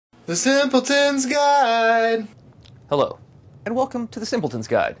The Simpleton's Guide. Hello, and welcome to The Simpleton's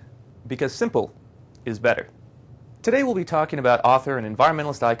Guide, because simple is better. Today we'll be talking about author and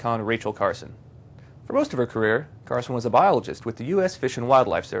environmentalist icon Rachel Carson. For most of her career, Carson was a biologist with the U.S. Fish and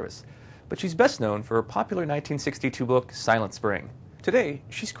Wildlife Service, but she's best known for her popular 1962 book, Silent Spring. Today,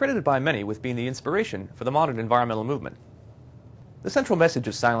 she's credited by many with being the inspiration for the modern environmental movement. The central message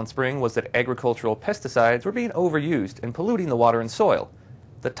of Silent Spring was that agricultural pesticides were being overused and polluting the water and soil.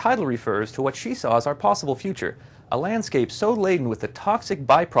 The title refers to what she saw as our possible future, a landscape so laden with the toxic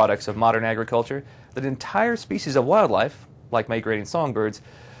byproducts of modern agriculture that entire species of wildlife, like migrating songbirds,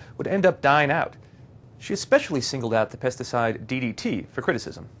 would end up dying out. She especially singled out the pesticide DDT for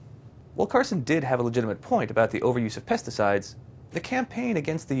criticism. While Carson did have a legitimate point about the overuse of pesticides, the campaign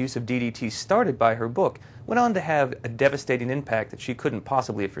against the use of DDT started by her book went on to have a devastating impact that she couldn't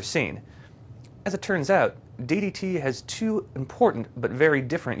possibly have foreseen. As it turns out, DDT has two important but very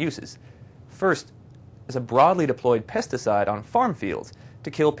different uses. First, as a broadly deployed pesticide on farm fields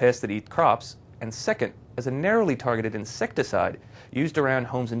to kill pests that eat crops, and second, as a narrowly targeted insecticide used around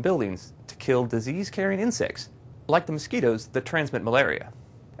homes and buildings to kill disease-carrying insects, like the mosquitoes that transmit malaria.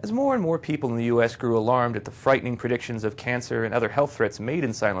 As more and more people in the U.S. grew alarmed at the frightening predictions of cancer and other health threats made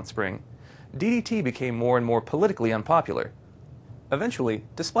in Silent Spring, DDT became more and more politically unpopular. Eventually,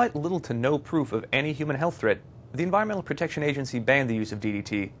 despite little to no proof of any human health threat, the Environmental Protection Agency banned the use of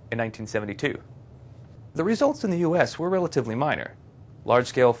DDT in 1972. The results in the U.S. were relatively minor.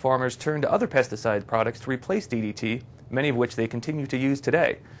 Large-scale farmers turned to other pesticide products to replace DDT, many of which they continue to use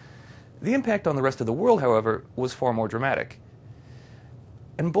today. The impact on the rest of the world, however, was far more dramatic.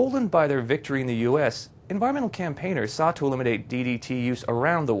 Emboldened by their victory in the U.S., environmental campaigners sought to eliminate DDT use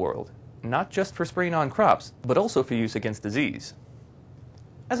around the world, not just for spraying on crops, but also for use against disease.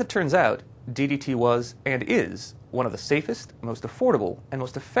 As it turns out, DDT was, and is, one of the safest, most affordable, and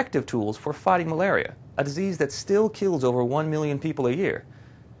most effective tools for fighting malaria, a disease that still kills over 1 million people a year.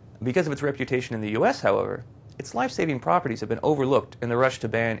 Because of its reputation in the U.S., however, its life-saving properties have been overlooked in the rush to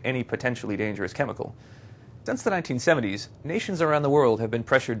ban any potentially dangerous chemical. Since the 1970s, nations around the world have been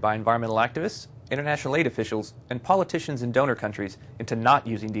pressured by environmental activists, international aid officials, and politicians in donor countries into not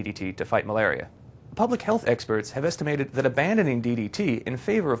using DDT to fight malaria. Public health experts have estimated that abandoning DDT in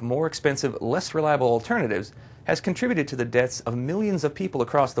favor of more expensive, less reliable alternatives has contributed to the deaths of millions of people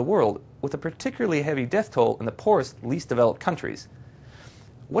across the world, with a particularly heavy death toll in the poorest, least developed countries.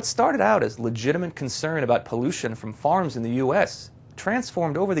 What started out as legitimate concern about pollution from farms in the U.S.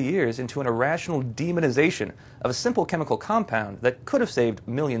 transformed over the years into an irrational demonization of a simple chemical compound that could have saved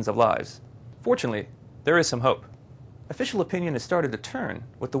millions of lives. Fortunately, there is some hope. Official opinion has started to turn,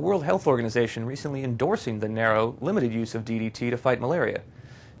 with the World Health Organization recently endorsing the narrow, limited use of DDT to fight malaria.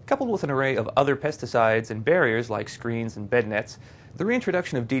 Coupled with an array of other pesticides and barriers like screens and bed nets, the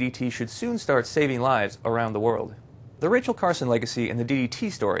reintroduction of DDT should soon start saving lives around the world. The Rachel Carson legacy and the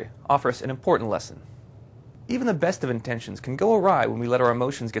DDT story offer us an important lesson. Even the best of intentions can go awry when we let our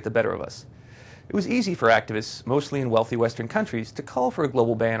emotions get the better of us. It was easy for activists, mostly in wealthy Western countries, to call for a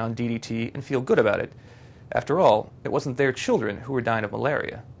global ban on DDT and feel good about it. After all, it wasn't their children who were dying of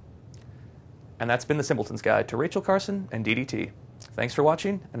malaria. And that's been the Simpleton's Guide to Rachel Carson and DDT. Thanks for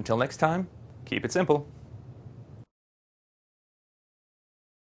watching, and until next time, keep it simple.